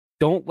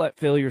Don't let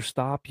failure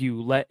stop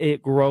you. Let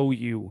it grow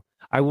you.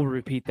 I will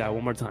repeat that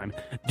one more time.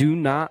 Do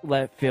not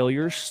let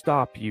failure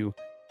stop you.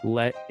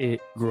 Let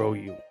it grow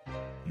you.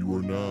 You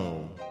are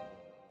now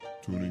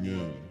tuning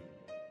in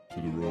to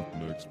the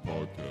Roughnecks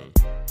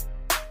Podcast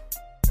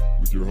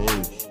with your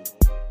host,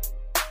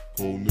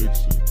 Cole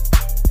Nixon.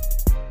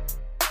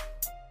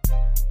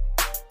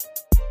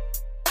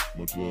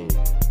 Much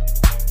love.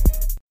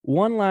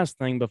 One last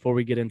thing before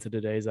we get into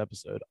today's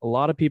episode. A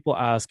lot of people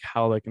ask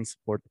how they can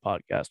support the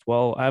podcast.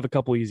 Well, I have a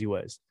couple easy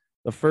ways.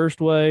 The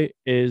first way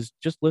is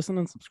just listen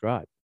and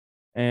subscribe.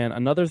 And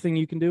another thing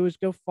you can do is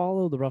go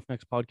follow the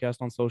Roughnecks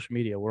Podcast on social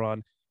media. We're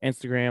on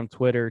Instagram,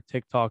 Twitter,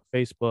 TikTok,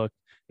 Facebook,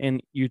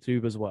 and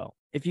YouTube as well.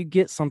 If you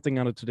get something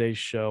out of today's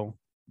show,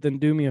 then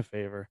do me a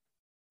favor.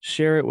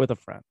 Share it with a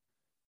friend.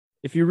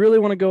 If you really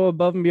want to go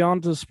above and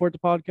beyond to support the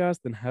podcast,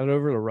 then head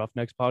over to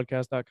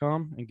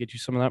roughneckspodcast.com and get you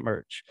some of that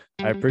merch.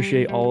 I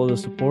appreciate all of the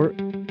support,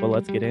 but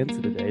let's get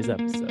into today's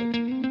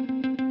episode.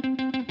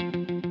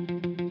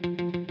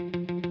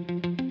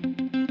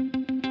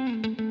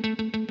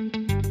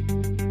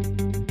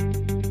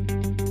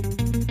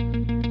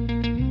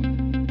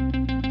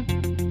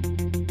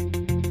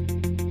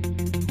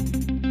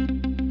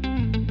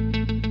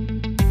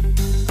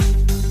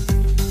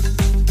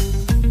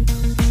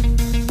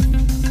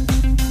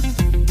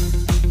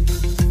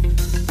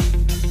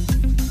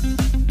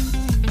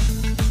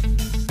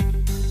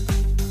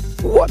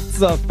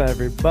 What's up,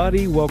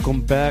 everybody?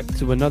 Welcome back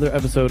to another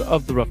episode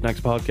of the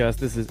Roughnecks Podcast.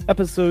 This is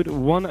episode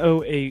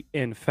 108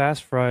 in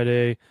Fast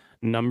Friday,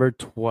 number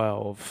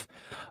 12.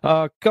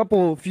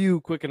 Few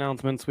quick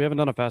announcements. We haven't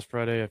done a Fast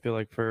Friday, I feel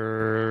like,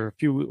 for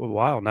a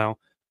while now,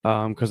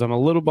 because I'm a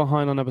little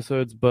behind on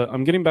episodes, but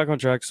I'm getting back on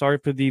track. Sorry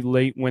for the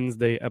late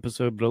Wednesday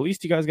episode, but at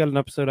least you guys got an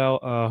episode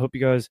out. Hope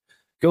you guys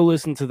go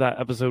listen to that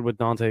episode with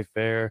Dante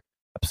Fair.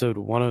 Episode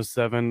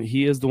 107.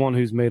 He is the one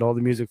who's made all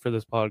the music for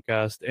this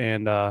podcast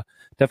and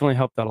definitely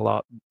helped out a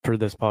lot for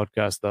this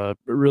podcast.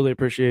 Really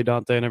appreciate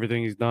Dante and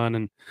everything he's done,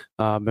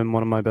 and been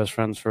one of my best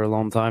friends for a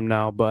long time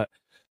now. But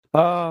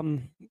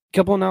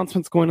couple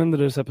announcements going into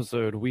this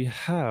episode. We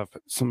have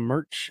some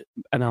merch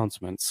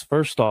announcements.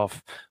 First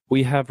off,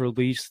 we have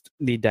released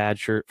the dad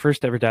shirt,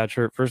 first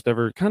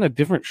ever kind of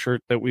different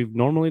shirt that we've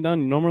normally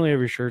done. Normally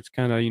every shirt's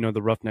kind of,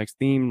 the Roughnecks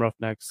theme,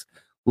 Roughnecks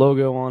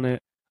logo on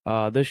it.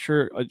 This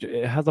shirt,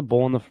 it has a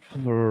bowl on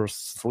the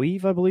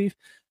sleeve, I believe.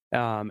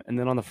 And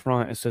then on the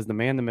front, it says the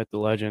man, the myth, the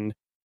legend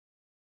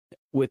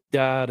with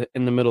dad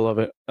in the middle of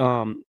it.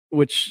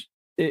 Which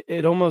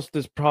it almost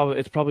is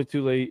it's probably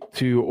too late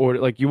to order.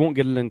 Like, you won't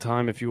get it in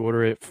time if you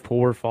order it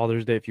for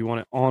Father's Day, if you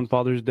want it on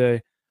Father's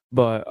Day.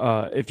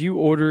 But if you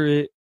order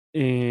it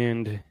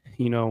and,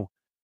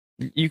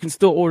 you can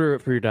still order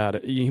it for your dad.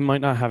 You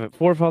might not have it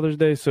for Father's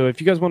Day. So if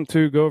you guys want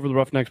to, go over to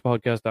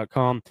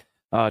roughneckspodcast.com.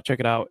 Check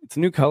it out. It's a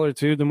new color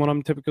too than what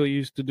I'm typically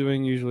used to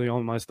doing. Usually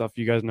all my stuff,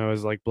 you guys know,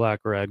 is like black,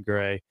 red,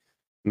 gray,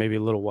 maybe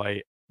a little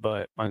white,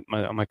 but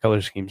my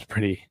color scheme's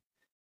pretty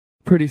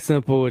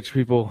simple, which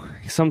people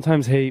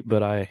sometimes hate,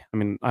 but I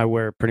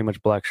wear pretty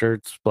much black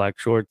shirts, black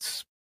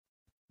shorts,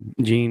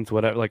 jeans,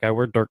 whatever. Like, I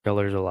wear dark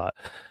colors a lot.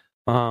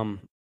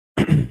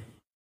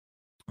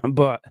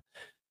 But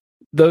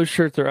those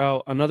shirts are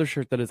out. Another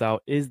shirt that is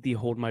out is the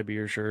Hold My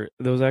Beer shirt.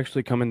 Those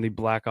actually come in the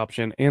black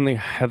option and the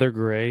heather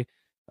gray.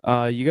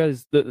 You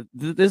guys,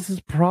 this is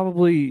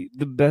probably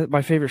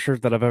my favorite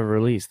shirt that I've ever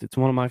released. It's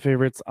one of my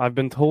favorites. I've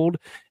been told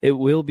it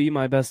will be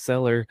my best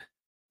seller.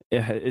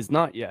 It is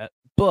not yet,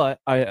 but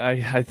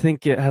I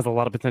think it has a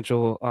lot of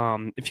potential.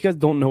 If you guys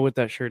don't know what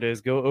that shirt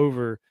is, go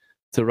over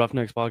to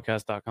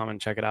roughneckspodcast.com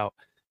and check it out.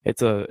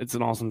 It's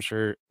an awesome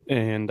shirt,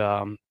 and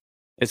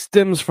it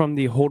stems from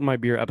the Hold My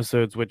Beer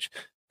episodes, which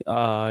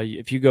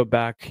if you go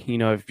back,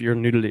 if you're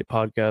new to the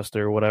podcast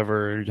or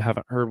whatever, or you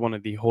haven't heard one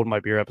of the Hold My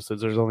Beer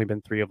episodes, there's only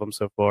been 3 of them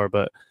so far.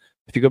 But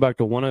if you go back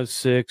to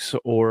 106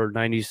 or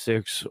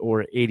 96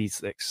 or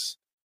 86,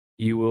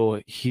 you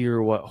will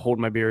hear what Hold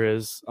My Beer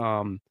is.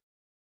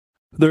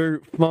 They're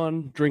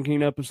fun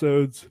drinking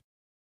episodes.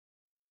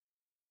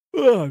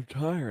 Oh, I'm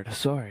tired.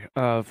 Sorry.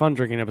 Fun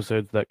drinking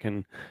episodes that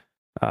can,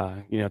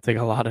 take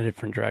a lot of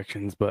different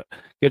directions. But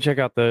go check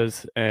out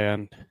those.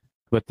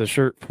 But the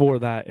shirt for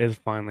that is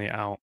finally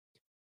out.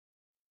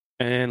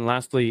 And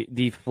lastly,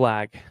 the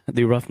flag,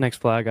 the Roughnecks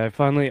flag.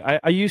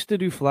 I used to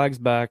do flags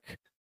back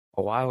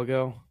a while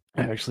ago.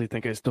 I actually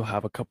think I still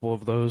have a couple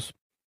of those,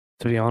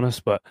 to be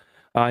honest. But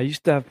I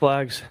used to have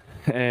flags,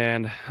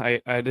 and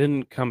I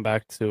didn't come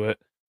back to it.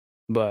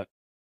 But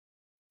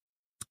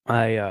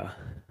I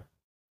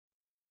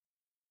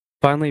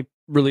finally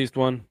released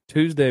one.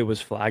 Tuesday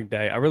was Flag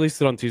Day. I released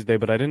it on Tuesday,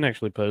 but I didn't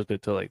actually post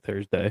it till like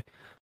Thursday.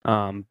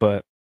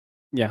 But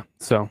yeah,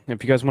 so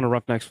if you guys want a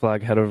Roughnecks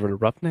flag, head over to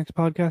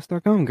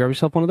roughneckspodcast.com and grab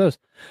yourself one of those.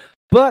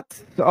 But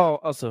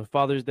also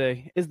Father's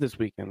Day is this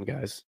weekend,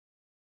 guys.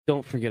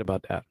 Don't forget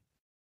about that.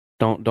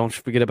 Don't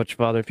forget about your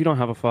father. If you don't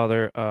have a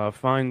father,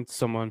 find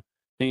someone.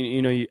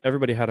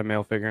 Everybody had a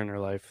male figure in their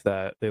life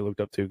that they looked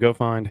up to. Go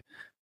find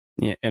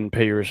and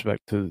pay your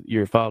respect to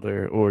your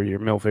father or your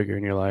male figure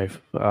in your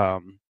life.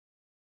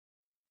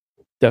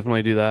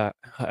 Definitely do that.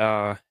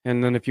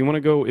 And then if you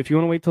want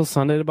to wait till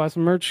Sunday to buy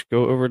some merch,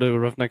 go over to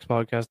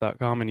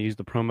roughneckspodcast.com and use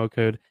the promo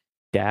code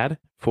DAD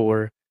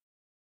for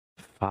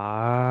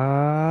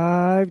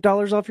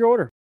 $5 off your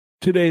order.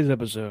 Today's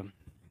episode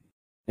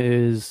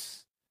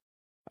is,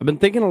 I've been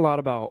thinking a lot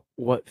about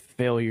what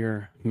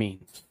failure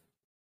means.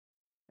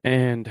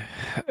 And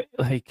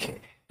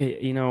like,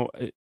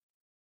 I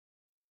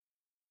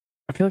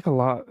feel like a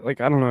lot, like,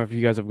 I don't know if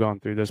you guys have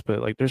gone through this,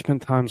 but like, there's been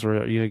times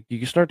where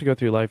you start to go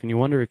through life and you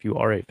wonder if you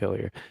are a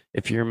failure,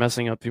 if you're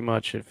messing up too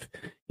much, if,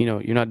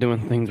 you're not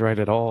doing things right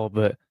at all.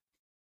 But,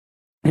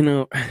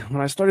 when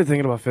I started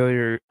thinking about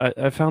failure,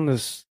 I found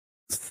this,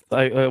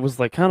 I was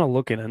like kind of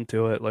looking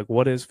into it, like,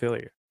 what is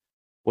failure?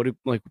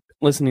 Like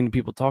listening to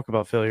people talk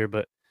about failure,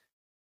 but,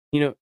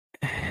 you know,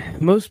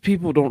 most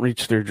people don't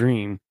reach their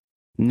dream,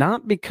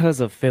 not because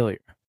of failure.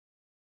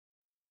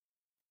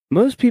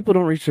 Most people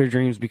don't reach their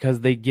dreams because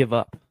they give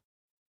up.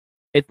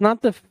 It's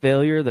not the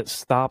failure that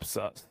stops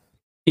us.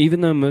 Even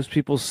though most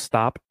people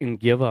stop and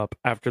give up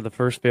after the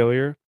first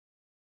failure,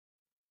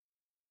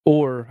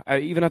 or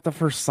even at the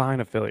first sign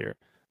of failure,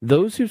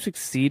 those who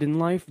succeed in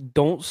life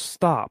don't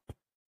stop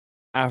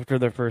after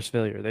their first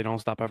failure. They don't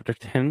stop after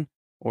 10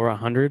 or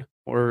 100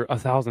 or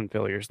 1,000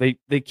 failures.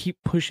 They keep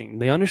pushing.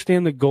 They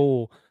understand the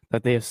goal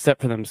that they have set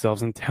for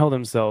themselves and tell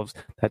themselves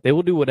that they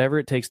will do whatever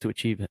it takes to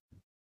achieve it.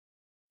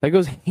 That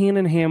goes hand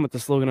in hand with the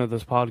slogan of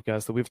this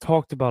podcast that we've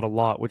talked about a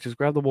lot, which is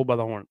grab the bull by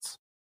the horns.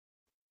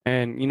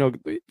 And,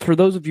 for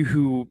those of you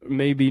who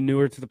may be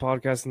newer to the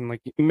podcast and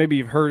like maybe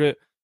you've heard it,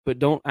 but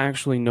don't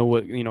actually know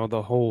what,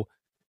 the whole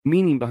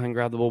meaning behind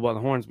grab the bull by the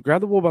horns.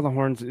 Grab the bull by the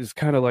horns is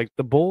kind of like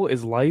the bull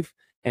is life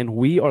and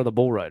we are the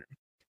bull rider.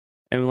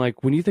 And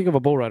like when you think of a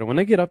bull rider, when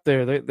they get up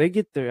there, they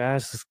get their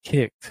asses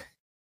kicked.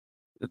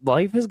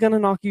 Life is going to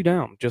knock you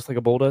down just like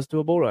a bull does to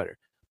a bull rider.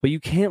 But you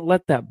can't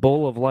let that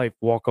bull of life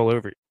walk all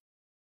over you.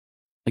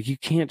 Like, you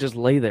can't just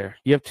lay there.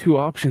 You have two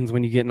options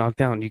when you get knocked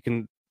down. You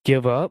can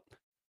give up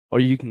or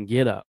you can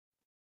get up.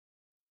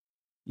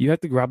 You have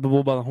to grab the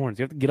bull by the horns.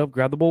 You have to get up,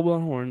 grab the bull by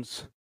the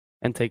horns,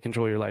 and take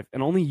control of your life.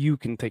 And only you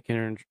can take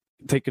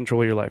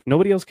control of your life.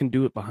 Nobody else can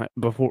do it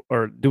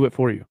do it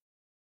for you.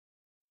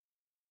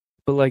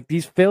 But like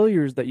these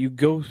failures that you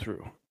go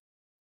through,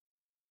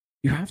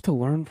 you have to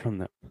learn from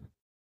them.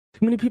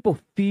 Too many people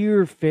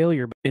fear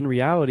failure, but in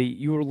reality,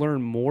 you will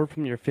learn more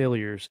from your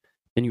failures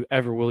than you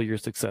ever will your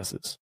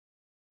successes.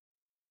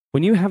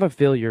 When you have a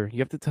failure, you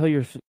have to tell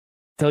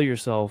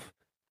yourself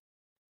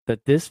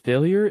that this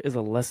failure is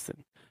a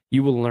lesson.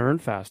 You will learn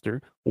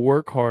faster,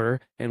 work harder,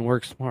 and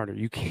work smarter.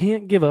 You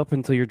can't give up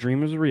until your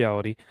dream is a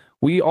reality.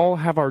 We all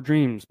have our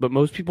dreams, but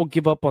most people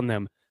give up on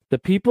them. The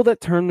people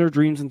that turn their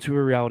dreams into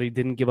a reality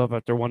didn't give up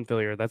after one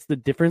failure. That's the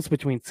difference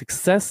between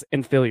success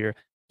and failure.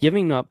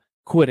 Giving up,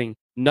 quitting.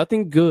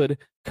 Nothing good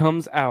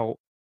comes out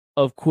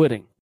of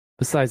quitting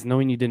besides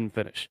knowing you didn't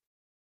finish.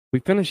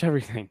 We finish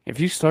everything. If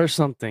you start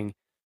something,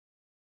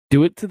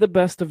 do it to the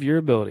best of your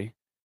ability,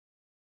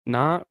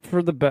 not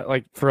for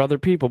for other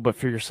people, but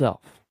for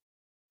yourself.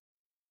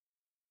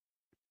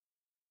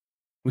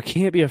 We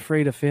can't be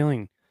afraid of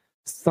failing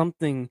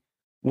something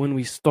when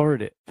we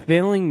start it.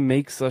 Failing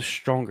makes us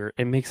stronger.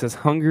 It makes us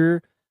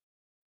hungrier,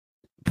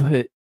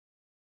 but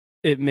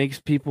it makes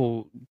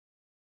people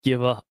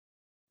give up.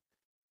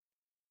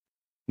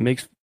 It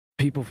makes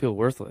people feel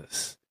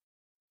worthless.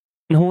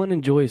 No one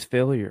enjoys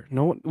failure.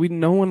 No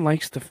one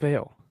likes to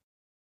fail.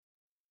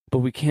 But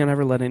we can't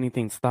ever let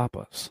anything stop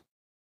us.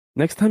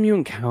 Next time you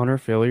encounter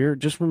failure,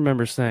 just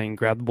remember saying,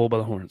 grab the bull by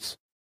the horns.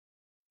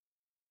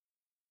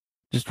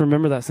 Just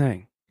remember that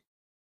saying.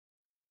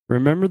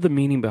 Remember the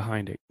meaning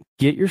behind it.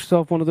 Get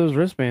yourself one of those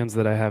wristbands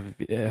that I have.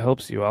 It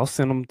helps you. I'll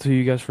send them to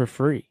you guys for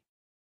free.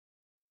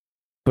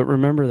 But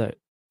remember that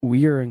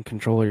we are in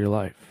control of your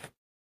life.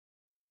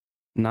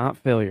 Not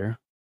failure.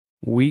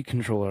 We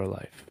control our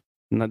life.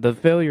 The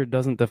failure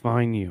doesn't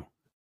define you.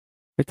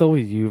 It's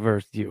always you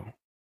versus you.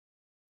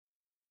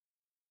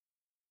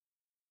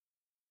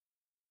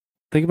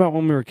 Think about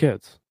when we were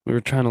kids. We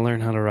were trying to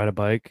learn how to ride a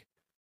bike.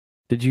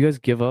 Did you guys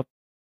give up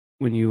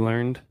when you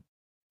learned?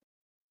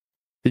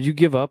 Did you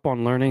give up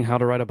on learning how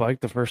to ride a bike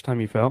the first time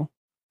you fell?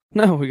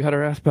 No, we got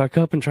our ass back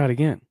up and tried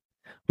again.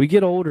 We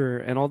get older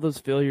and all those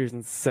failures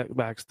and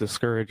setbacks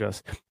discourage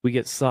us. We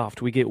get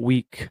soft. We get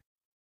weak.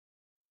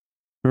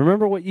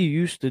 Remember what you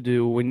used to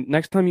do when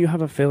next time you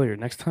have a failure,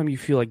 next time you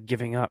feel like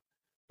giving up.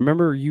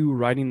 Remember you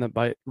riding the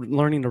bike,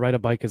 learning to ride a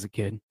bike as a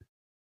kid.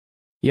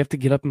 You have to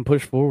get up and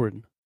push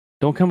forward.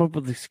 Don't come up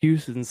with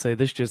excuses and say,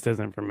 this just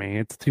isn't for me.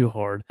 It's too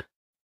hard.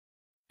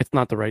 It's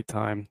not the right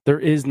time. There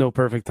is no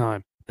perfect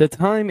time. The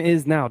time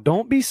is now.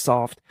 Don't be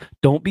soft.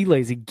 Don't be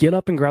lazy. Get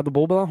up and grab the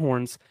bull by the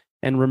horns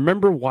and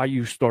remember why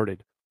you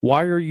started.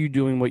 Why are you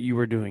doing what you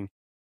were doing?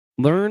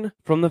 Learn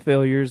from the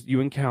failures you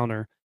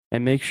encounter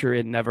and make sure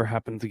it never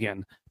happens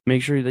again.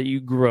 Make sure that you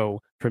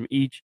grow from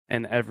each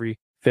and every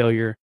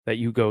failure that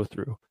you go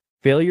through.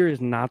 Failure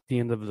is not the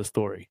end of the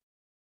story.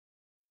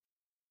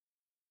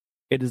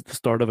 It is the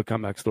start of a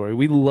comeback story.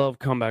 We love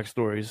comeback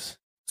stories,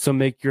 so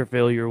make your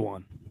failure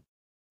one.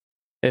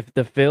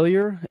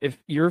 If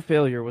your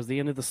failure was the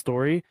end of the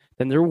story,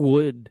 then there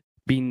would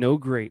be no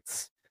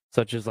greats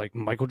such as like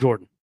Michael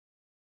Jordan,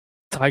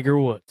 Tiger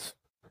Woods,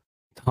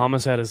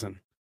 Thomas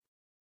Edison,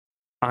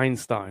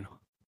 Einstein.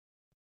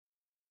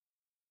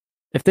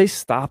 If they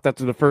stopped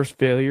after the first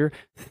failure,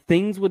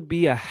 things would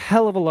be a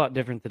hell of a lot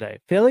different today.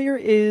 Failure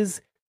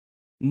is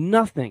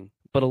nothing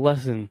but a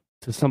lesson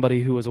to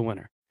somebody who is a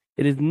winner.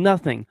 It is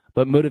nothing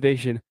but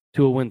motivation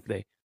to a win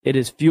today. It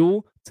is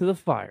fuel to the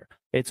fire.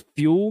 It's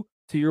fuel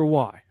to your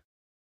why.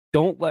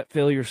 Don't let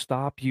failure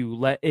stop you.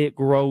 Let it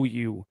grow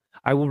you.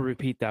 I will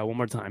repeat that one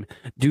more time.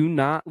 Do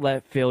not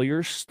let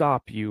failure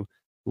stop you.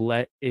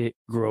 Let it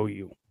grow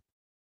you.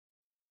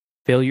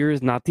 Failure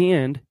is not the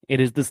end. It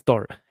is the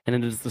start. And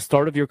it is the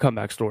start of your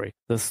comeback story.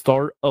 The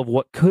start of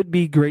what could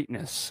be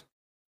greatness.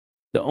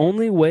 The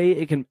only way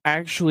it can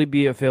actually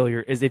be a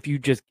failure is if you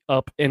just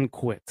up and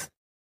quit.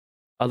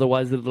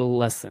 Otherwise, it's a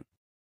lesson.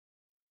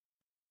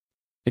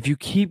 If you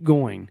keep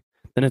going,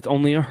 then it's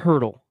only a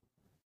hurdle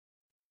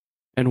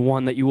and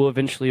one that you will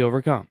eventually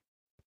overcome.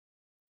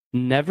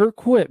 Never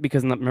quit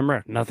because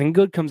remember, nothing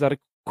good comes out of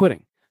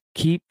quitting.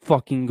 Keep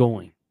fucking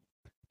going.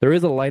 There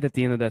is a light at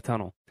the end of that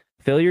tunnel.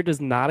 Failure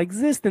does not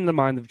exist in the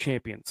mind of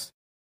champions.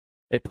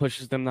 It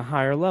pushes them to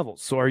higher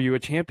levels. So are you a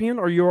champion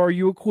or are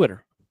you a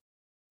quitter?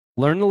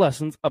 Learn the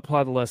lessons,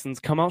 apply the lessons,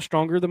 come out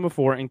stronger than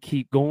before, and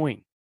keep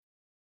going.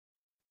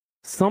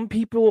 Some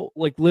people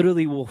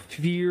literally will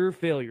fear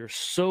failure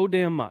so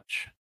damn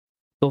much.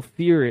 They'll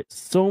fear it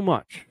so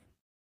much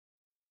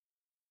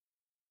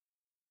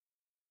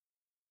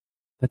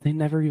that they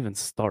never even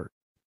start.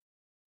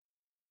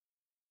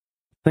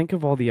 Think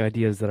of all the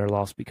ideas that are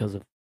lost because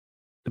of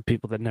the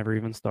people that never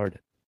even started.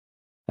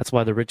 That's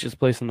why the richest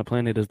place on the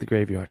planet is the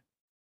graveyard.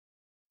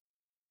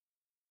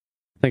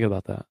 Think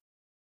about that.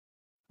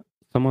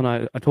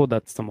 I told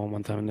that to someone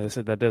one time, and they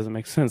said that doesn't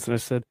make sense. And I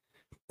said,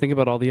 think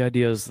about all the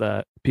ideas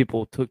that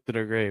people took to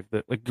their grave,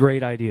 that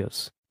great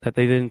ideas that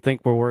they didn't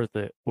think were worth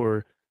it,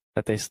 or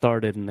that they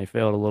started and they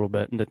failed a little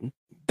bit and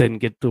didn't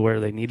get to where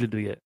they needed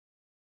to get.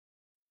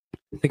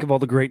 Think of all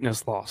the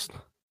greatness lost.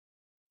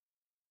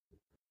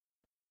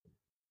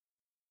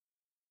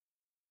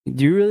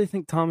 Do you really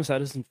think Thomas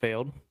Edison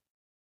failed?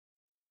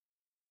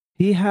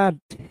 He had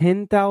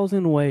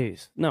 10,000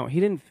 ways. No, he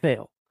didn't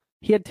fail.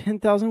 He had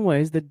 10,000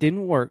 ways that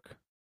didn't work.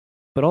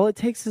 But all it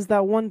takes is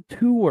that one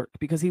to work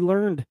because he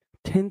learned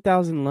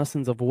 10,000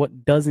 lessons of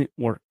what doesn't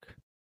work.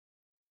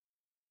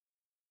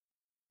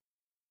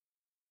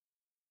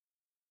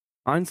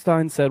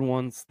 Einstein said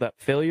once that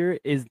failure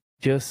is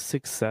just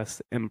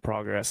success in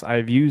progress.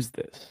 I've used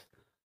this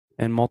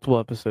in multiple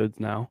episodes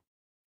now.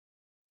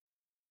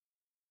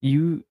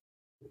 You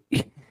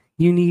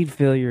need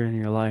failure in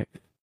your life.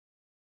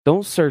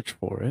 Don't search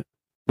for it,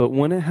 but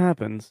when it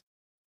happens,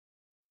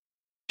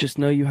 just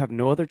know you have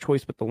no other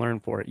choice but to learn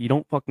for it. You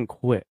don't fucking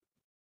quit.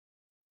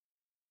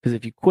 Because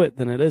if you quit,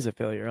 then it is a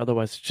failure.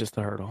 Otherwise, it's just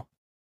a hurdle.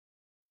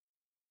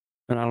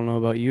 And I don't know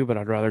about you, but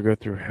I'd rather go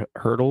through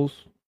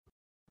hurdles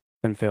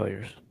than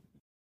failures.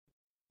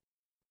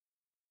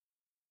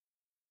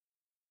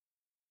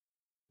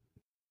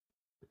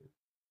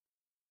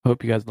 I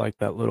hope you guys liked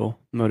that little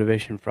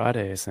Motivation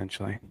Friday,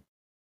 essentially.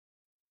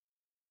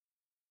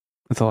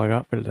 That's all I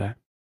got for today.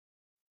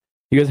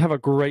 You guys have a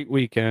great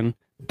weekend.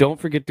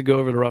 Don't forget to go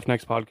over to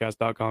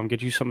roughneckspodcast.com,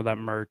 get you some of that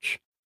merch.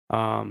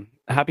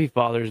 Happy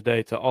Father's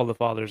Day to all the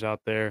fathers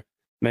out there.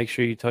 Make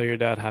sure you tell your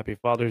dad Happy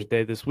Father's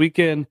Day this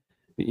weekend.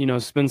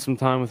 Spend some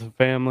time with the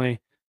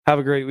family. Have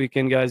a great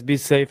weekend, guys. Be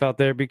safe out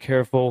there. Be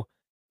careful.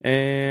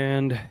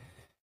 And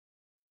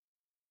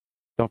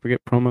don't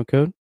forget promo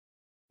code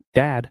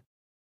DAD.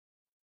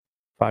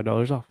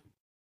 $5 off.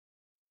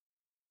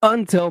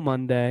 Until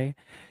Monday,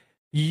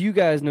 you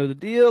guys know the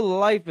deal.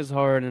 Life is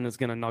hard and it's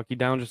going to knock you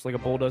down just like a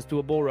bull does to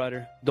a bull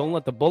rider. Don't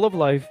let the bull of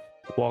life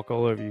walk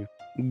all over you.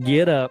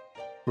 Get up,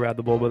 grab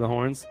the bull by the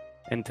horns,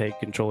 and take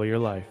control of your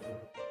life.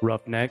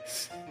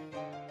 Roughnecks,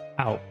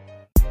 out.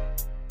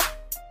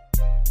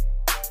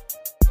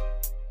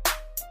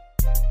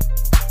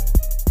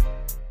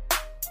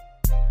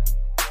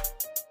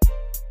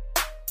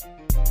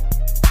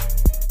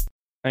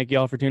 Thank you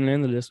all for tuning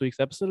in to this week's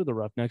episode of the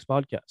Roughnecks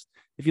Podcast.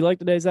 If you liked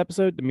today's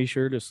episode, then be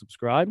sure to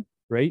subscribe,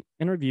 rate,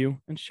 and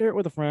review, and share it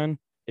with a friend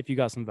if you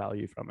got some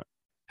value from it.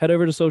 Head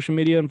over to social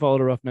media and follow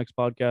the Roughnecks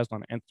Podcast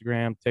on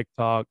Instagram,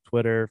 TikTok,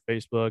 Twitter,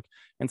 Facebook,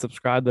 and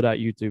subscribe to that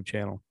YouTube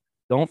channel.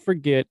 Don't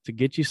forget to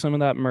get you some of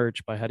that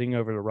merch by heading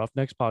over to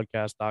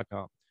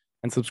roughneckspodcast.com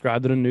and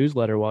subscribe to the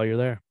newsletter while you're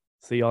there.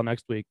 See y'all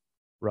next week.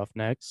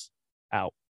 Roughnecks, out.